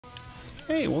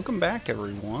Hey, welcome back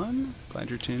everyone. Glad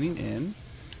you're tuning in.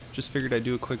 Just figured I'd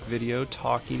do a quick video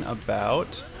talking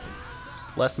about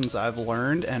lessons I've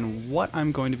learned and what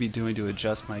I'm going to be doing to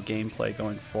adjust my gameplay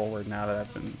going forward now that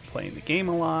I've been playing the game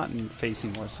a lot and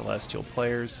facing more Celestial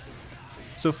players.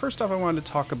 So first off, I wanted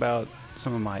to talk about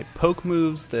some of my poke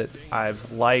moves that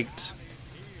I've liked.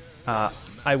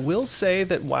 I will say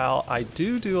that while I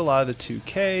do a lot of the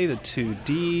 2K, the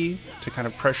 2D to kind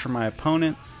of pressure my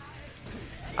opponent,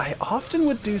 I often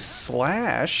would do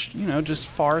slash, just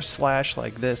far slash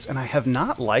like this, and I have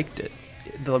not liked it.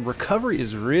 The recovery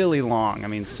is really long. I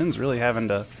mean, Sin's really having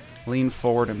to lean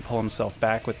forward and pull himself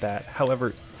back with that.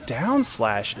 However, down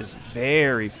slash is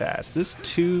very fast. This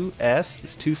 2S,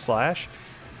 this 2 slash,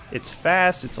 it's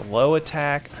fast, it's a low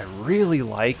attack. I really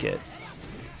like it.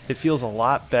 It feels a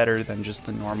lot better than just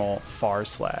the normal far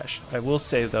slash. I will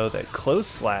say though that close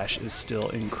slash is still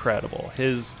incredible.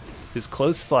 His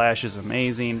close slash is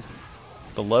amazing,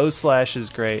 the low slash is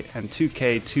great, and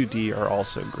 2K, 2D are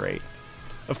also great.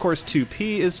 Of course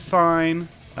 2P is fine,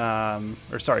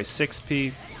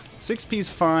 6P. 6P is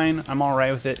fine, I'm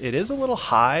alright with it. It is a little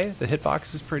high, the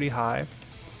hitbox is pretty high,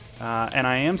 and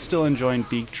I am still enjoying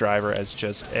Beak Driver as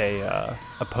just a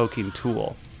poking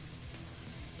tool.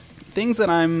 Things that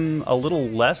I'm a little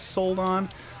less sold on,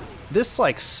 this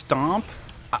like stomp,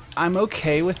 I'm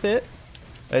okay with it.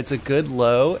 It's a good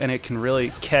low, and it can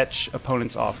really catch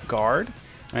opponents off guard.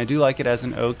 And I do like it as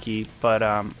an Oki, but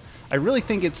I really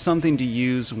think it's something to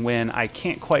use when I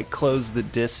can't quite close the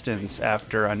distance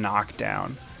after a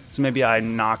knockdown. So maybe I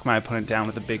knock my opponent down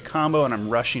with a big combo, and I'm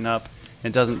rushing up,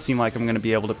 and it doesn't seem like I'm going to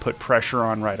be able to put pressure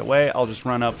on right away. I'll just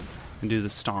run up and do the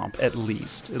stomp, at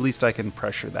least. At least I can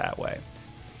pressure that way.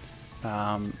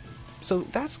 So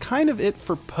that's kind of it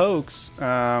for pokes.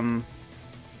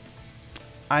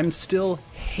 I'm still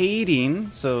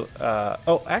hating,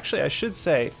 actually I should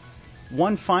say,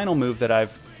 one final move that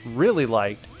I've really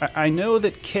liked. I know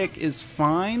that kick is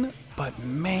fine, but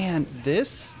man,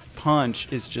 this punch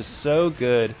is just so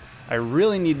good. I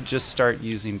really need to just start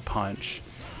using punch.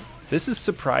 This is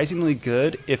surprisingly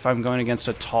good if I'm going against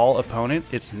a tall opponent.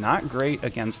 It's not great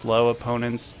against low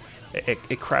opponents. A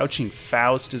crouching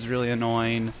Faust is really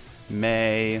annoying.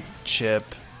 Mei, Chip,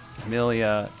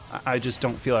 Amelia, I just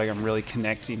don't feel like I'm really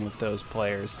connecting with those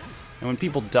players. And when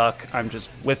people duck, I'm just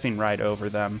whiffing right over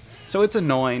them. So it's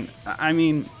annoying. I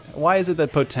mean, why is it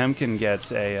that Potemkin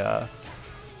gets a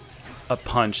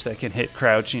punch that can hit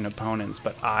crouching opponents,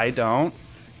 but I don't?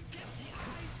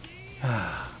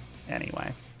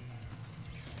 Anyway.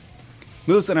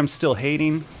 Moves that I'm still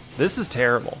hating. This is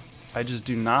terrible. I just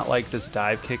do not like this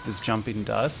dive kick, this jumping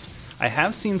dust. I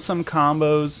have seen some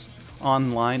combos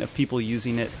online of people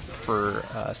using it for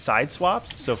side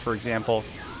swaps. So for example,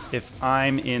 if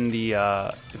I'm in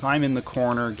the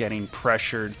corner getting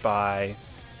pressured by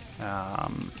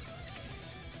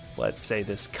let's say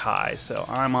this Kai, so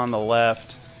I'm on the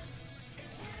left,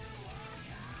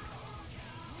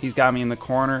 he's got me in the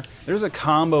corner, there's a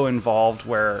combo involved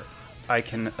where I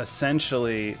can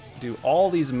essentially do all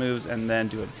these moves and then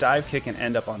do a dive kick and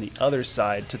end up on the other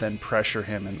side to then pressure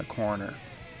him in the corner.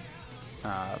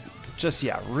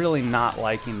 Really not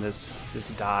liking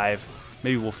this dive.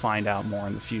 Maybe we'll find out more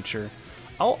in the future.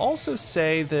 I'll also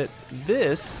say that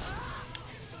this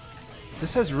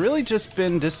has really just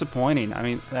been disappointing. I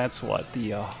mean, that's what,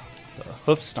 the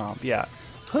hoof stomp, yeah.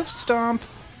 Hoof stomp,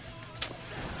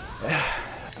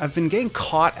 I've been getting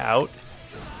caught out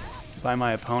by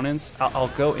my opponents. I'll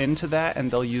go into that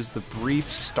and they'll use the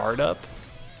brief startup,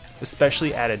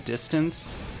 especially at a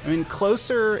distance. I mean,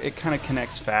 closer it kind of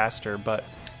connects faster, but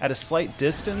at a slight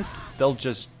distance they'll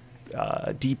just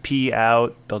DP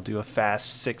out, they'll do a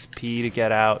fast 6P to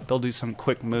get out, they'll do some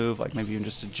quick move like maybe even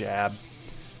just a jab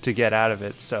to get out of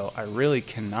it. So I really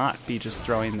cannot be just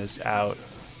throwing this out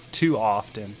too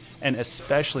often, and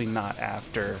especially not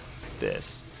after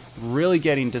this. Really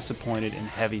getting disappointed in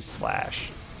heavy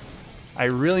slash. I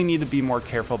really need to be more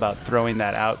careful about throwing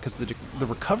that out because the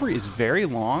recovery is very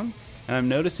long, and I'm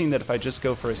noticing that if I just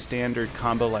go for a standard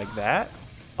combo like that,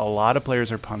 a lot of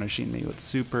players are punishing me with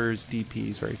supers,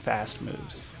 DPs, very fast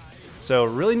moves. So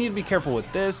really need to be careful with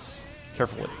this,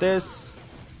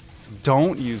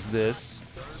 don't use this.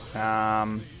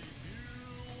 But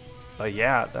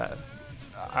yeah,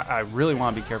 I really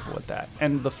want to be careful with that.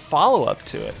 And the follow-up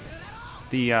to it,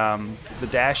 the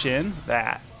dash in,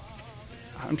 that.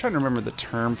 I'm trying to remember the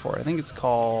term for it. I think it's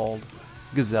called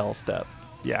Gazelle Step.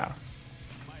 Yeah,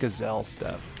 Gazelle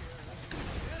Step.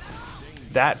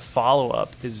 That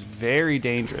follow-up is very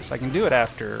dangerous. I can do it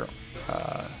after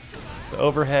the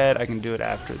overhead. I can do it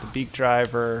after the Beak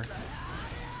Driver.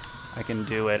 I can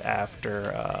do it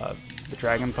after the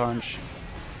Dragon Punch.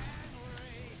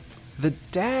 The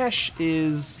dash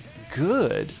is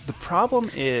good. The problem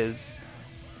is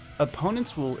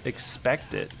opponents will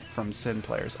expect it from Sin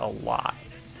players a lot.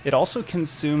 It also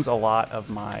consumes a lot of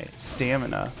my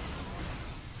stamina.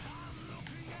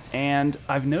 And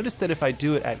I've noticed that if I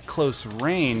do it at close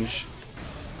range,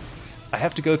 I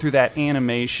have to go through that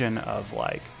animation of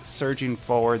like surging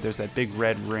forward, there's that big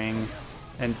red ring,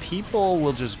 and people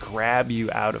will just grab you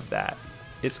out of that.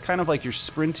 It's kind of like you're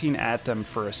sprinting at them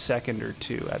for a second or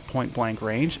two at point blank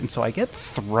range, and so I get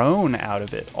thrown out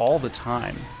of it all the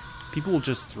time. People will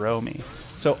just throw me.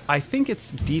 So I think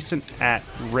it's decent at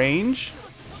range,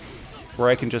 where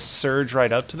I can just surge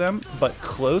right up to them, but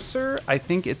closer, I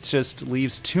think it just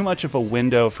leaves too much of a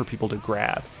window for people to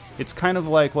grab. It's kind of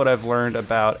like what I've learned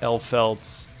about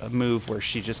Elfelt's move, where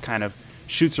she just kind of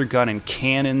shoots her gun and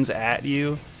cannons at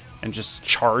you and just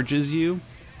charges you.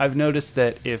 I've noticed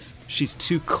that if she's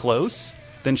too close,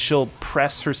 then she'll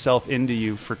press herself into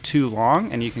you for too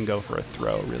long, and you can go for a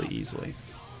throw really easily.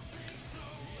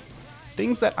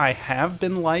 Things that I have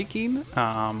been liking,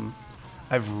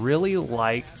 I've really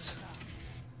liked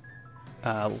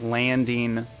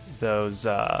landing those.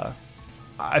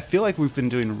 I feel like we've been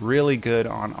doing really good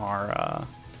on our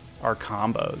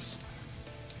combos.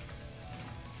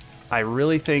 I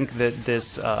really think that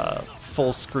this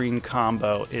full screen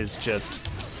combo is just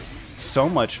so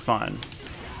much fun.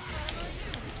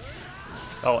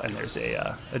 Oh, and there's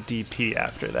a DP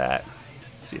after that.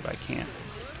 Let's see if I can't.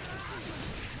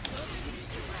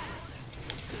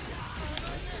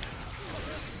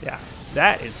 Yeah,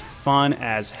 that is fun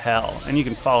as hell. And you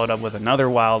can follow it up with another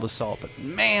Wild Assault, but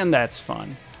man, that's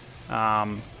fun.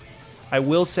 I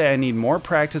will say I need more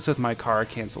practice with my car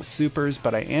cancel supers,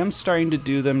 but I am starting to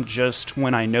do them just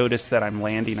when I notice that I'm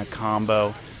landing a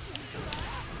combo.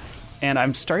 And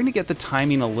I'm starting to get the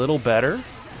timing a little better.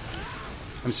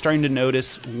 I'm starting to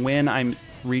notice when I'm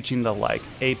reaching the like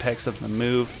apex of the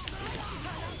move.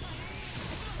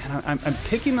 And I'm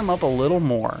picking them up a little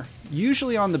more.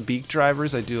 Usually on the beak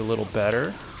drivers I do a little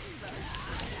better.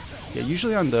 Yeah,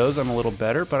 usually on those I'm a little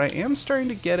better, but I am starting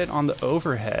to get it on the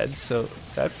overhead, so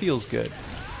that feels good.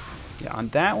 Yeah, on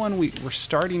that one we're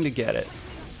starting to get it.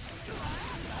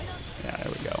 Yeah,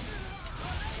 there we go.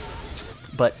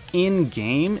 But in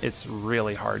game, it's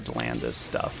really hard to land this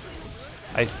stuff.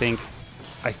 I think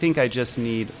I just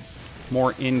need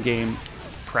more in-game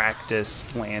practice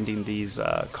landing these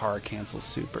car cancel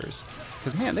supers.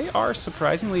 Because man, they are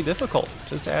surprisingly difficult.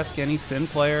 Just ask any Sin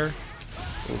player.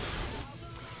 Oof.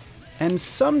 And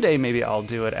someday maybe I'll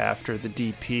do it after the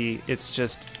DP. It's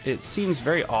just, it seems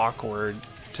very awkward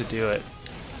to do it.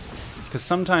 Because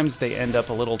sometimes they end up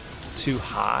a little too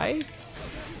high.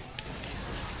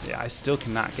 Yeah, I still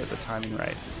cannot get the timing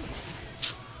right.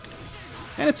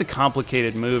 And it's a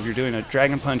complicated move. You're doing a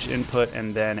Dragon Punch input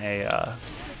and then a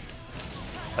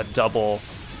double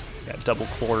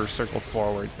quarter circle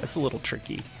forward. That's a little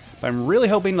tricky. But I'm really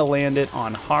hoping to land it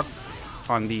on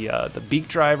the beak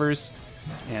drivers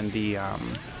and the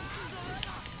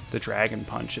Dragon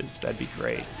Punches. That'd be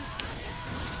great.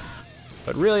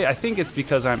 But really, I think it's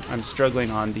because I'm struggling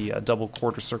on the double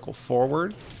quarter circle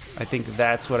forward. I think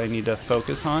that's what I need to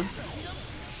focus on.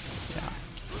 Yeah.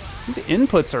 I think the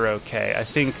inputs are okay. I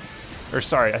think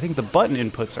the button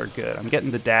inputs are good. I'm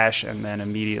getting the dash and then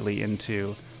immediately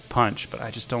into punch, but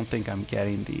I just don't think I'm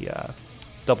getting the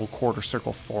double quarter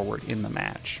circle forward in the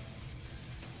match.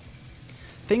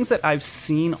 Things that I've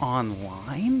seen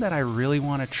online that I really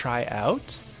want to try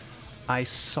out. I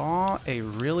saw a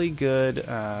really good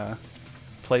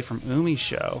play from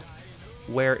Umisho,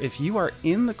 where if you are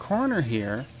in the corner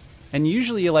here, and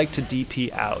usually you like to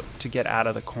DP out to get out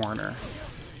of the corner.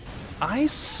 I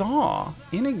saw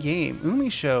in a game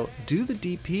Umisho do the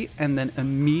DP and then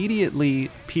immediately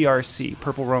PRC,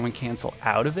 Purple Roman Cancel,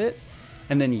 out of it,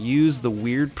 and then use the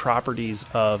weird properties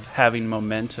of having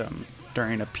momentum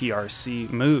during a PRC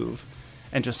move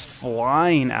and just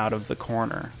flying out of the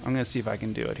corner. I'm going to see if I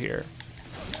can do it here.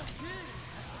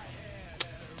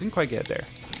 Didn't quite get there.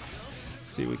 Let's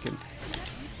see if we can...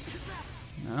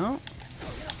 No.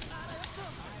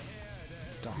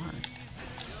 Darn.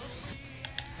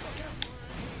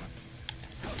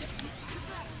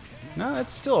 No,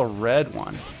 it's still a red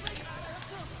one.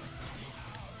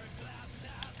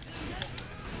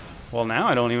 Well, now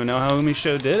I don't even know how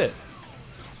Umisho did it.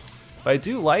 But I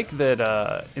do like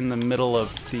that in the middle of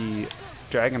the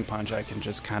Dragon Punch, I can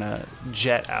just kind of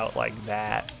jet out like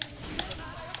that.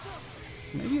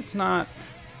 So maybe it's not...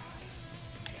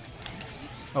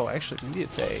 Oh, actually, maybe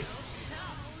it's a...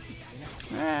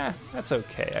 that's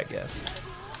okay, I guess.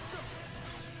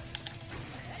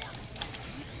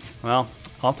 Well,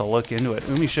 I'll have to look into it.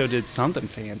 Umisho did something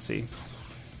fancy.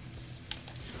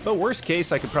 But worst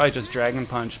case, I could probably just Dragon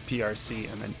Punch,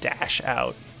 PRC, and then dash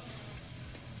out.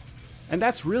 And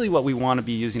that's really what we want to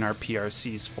be using our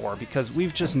PRCs for, because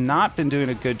we've just not been doing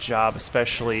a good job,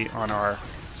 especially on our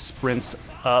sprints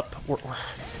up. We're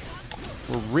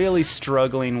really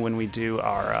struggling when we do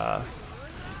our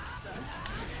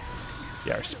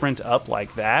sprint up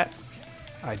like that.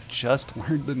 I just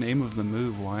learned the name of the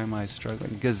move. Why am I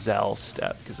struggling? Gazelle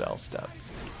Step. Gazelle Step.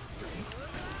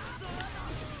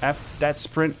 After that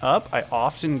sprint up, I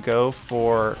often go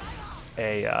for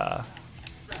a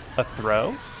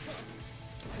throw.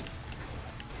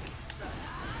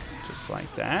 Just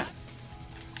like that.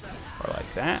 Or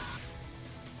like that.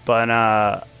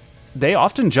 But they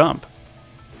often jump.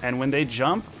 And when they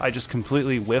jump, I just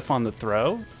completely whiff on the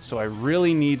throw. So I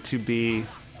really need to be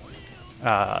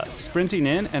sprinting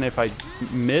in, and if I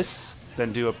miss,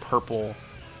 then do a purple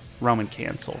Roman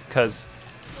cancel, because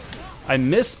I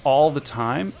miss all the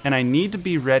time, and I need to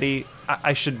be ready.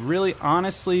 I should really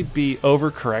honestly be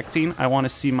overcorrecting. I want to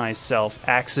see myself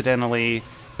accidentally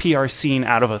PRCing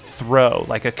out of a throw,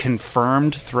 like a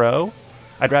confirmed throw.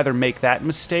 I'd rather make that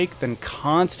mistake than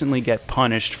constantly get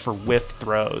punished for whiff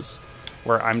throws,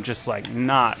 where I'm just like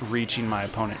not reaching my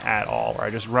opponent at all, or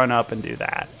I just run up and do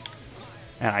that,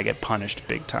 and I get punished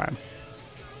big time.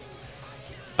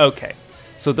 Okay,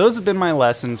 so those have been my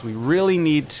lessons. We really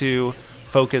need to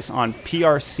focus on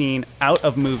PRCing out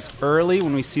of moves early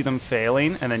when we see them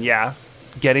failing, and then, yeah,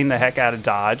 getting the heck out of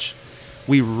dodge.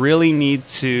 We really need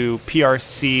to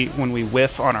PRC when we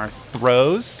whiff on our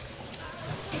throws.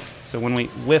 So when we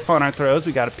whiff on our throws,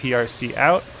 we got to PRC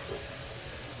out.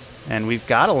 And we've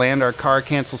got to land our car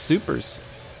cancel supers.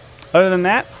 Other than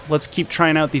that, let's keep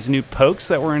trying out these new pokes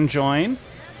that we're enjoying.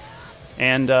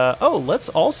 And, let's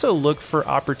also look for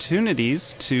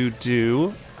opportunities to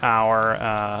do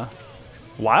our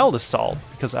Wild Assault,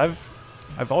 because I've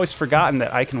always forgotten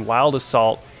that I can Wild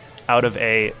Assault out of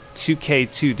a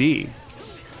 2K2D.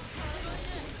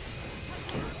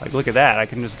 Like, look at that. I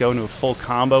can just go into a full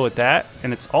combo with that,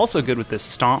 and it's also good with this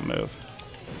Stomp move.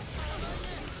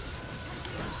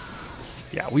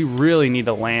 Yeah, we really need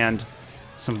to land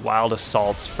some Wild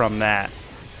Assaults from that.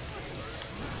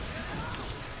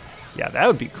 Yeah, that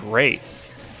would be great.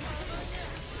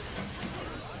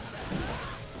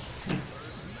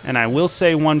 And I will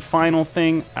say one final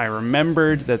thing. I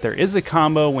remembered that there is a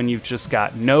combo when you've just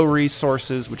got no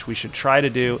resources, which we should try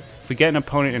to do. If we get an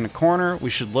opponent in a corner,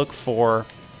 we should look for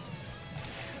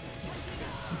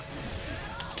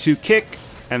 2 kick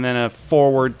and then a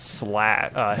forward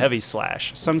slash, heavy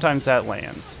slash. Sometimes that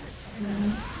lands.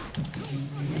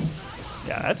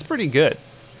 Yeah, that's pretty good.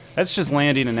 That's just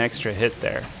landing an extra hit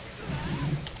there.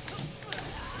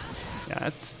 Yeah,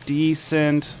 that's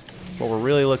decent. What we're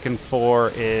really looking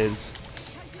for is...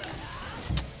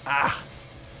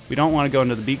 we don't want to go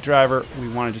into the beak driver. We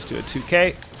want to just do a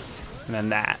 2K, and then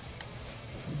that.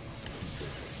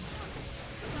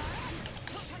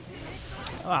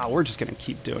 We're just going to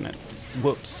keep doing it.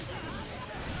 Whoops.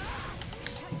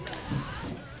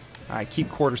 All right, keep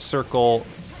quarter circle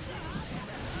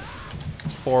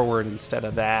forward instead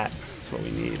of that. That's what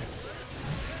we need.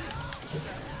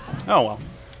 Oh, well.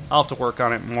 I'll have to work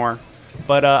on it more.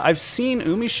 But I've seen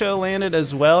Umisho land it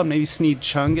as well, and maybe Sneed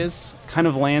Chungus kind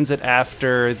of lands it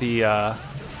after the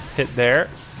hit there.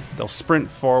 They'll sprint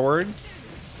forward.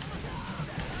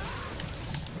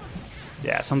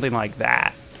 Yeah, something like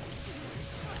that.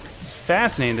 It's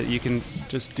fascinating that you can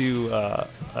just do a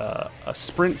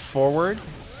sprint forward,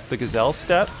 the Gazelle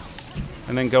Step,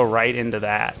 and then go right into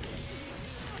that.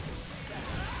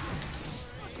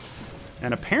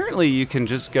 And apparently you can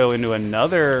just go into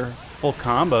another full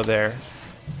combo there.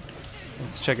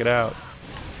 Let's check it out.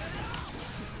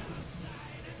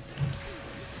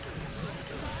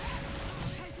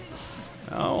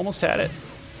 Oh, almost had it.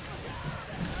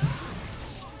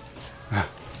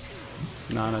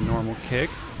 Not a normal kick.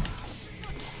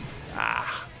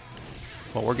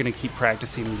 Well, we're going to keep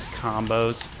practicing these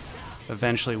combos.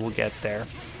 Eventually we'll get there.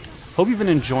 Hope you've been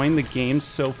enjoying the game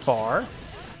so far.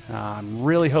 I'm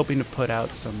really hoping to put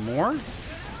out some more.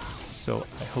 So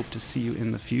I hope to see you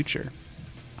in the future.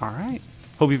 All right.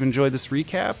 Hope you've enjoyed this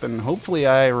recap, and hopefully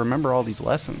I remember all these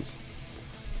lessons.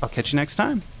 I'll catch you next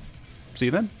time. See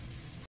you then.